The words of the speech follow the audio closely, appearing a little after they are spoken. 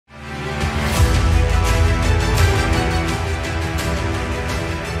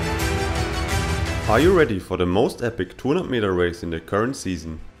Are you ready for the most epic 200 meter race in the current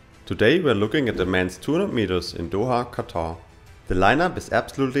season? Today we are looking at the men's 200 meters in Doha, Qatar. The lineup is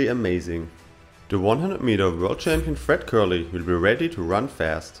absolutely amazing. The 100 meter world champion Fred Kerley will be ready to run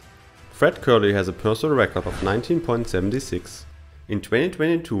fast. Fred Kerley has a personal record of 19.76. In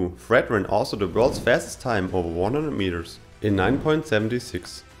 2022, Fred ran also the world's fastest time over 100 meters in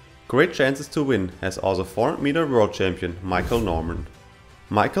 9.76. Great chances to win has also 400 meter world champion Michael Norman.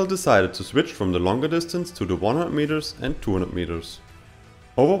 Michael decided to switch from the longer distance to the 100 meters and 200 meters.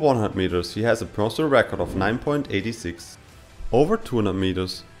 Over 100 meters he has a personal record of 9.86. Over 200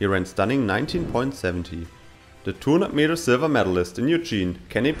 meters he ran stunning 19.70. The 200 meter silver medalist in Eugene,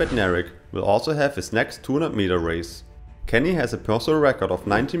 Bednarek, will also have his next 200 meter race. Kenny has a personal record of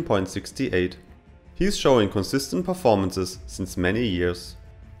 19.68. He is showing consistent performances since many years.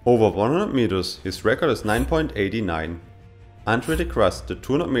 Over 100 meters his record is 9.89. Grasse, the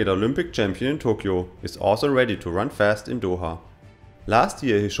 200 meter Olympic champion in Tokyo, is also ready to run fast in Doha. Last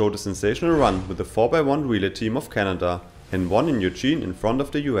year he showed a sensational run with the 4x1 relay team of Canada and won in Eugene in front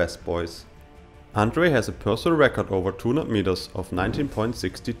of the US boys. Andre has a personal record over 200 meters of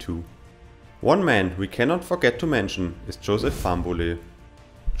 19.62. One man we cannot forget to mention is Joseph Fahnbulleh.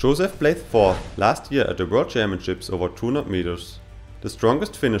 Joseph placed 4th last year at the World Championships over 200 meters. The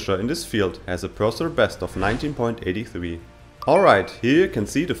strongest finisher in this field has a personal best of 19.83. Alright, here you can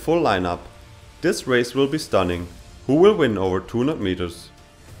see the full lineup. This race will be stunning. Who will win over 200 meters?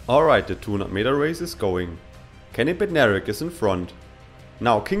 Alright, the 200 meter race is going. Bednarek is in front.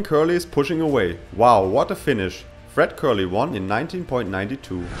 Now King Kerley is pushing away. Wow, what a finish! Fred Kerley won in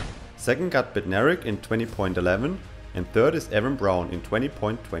 19.92. Second got Bednarek in 20.11 and third is Evan Brown in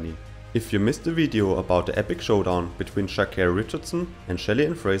 20.20. If you missed the video about the epic showdown between Sha'Carri Richardson and Shelley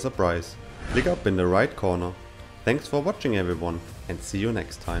and Fraser Price, click up in the right corner. Thanks for watching everyone and see you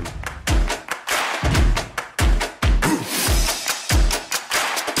next time.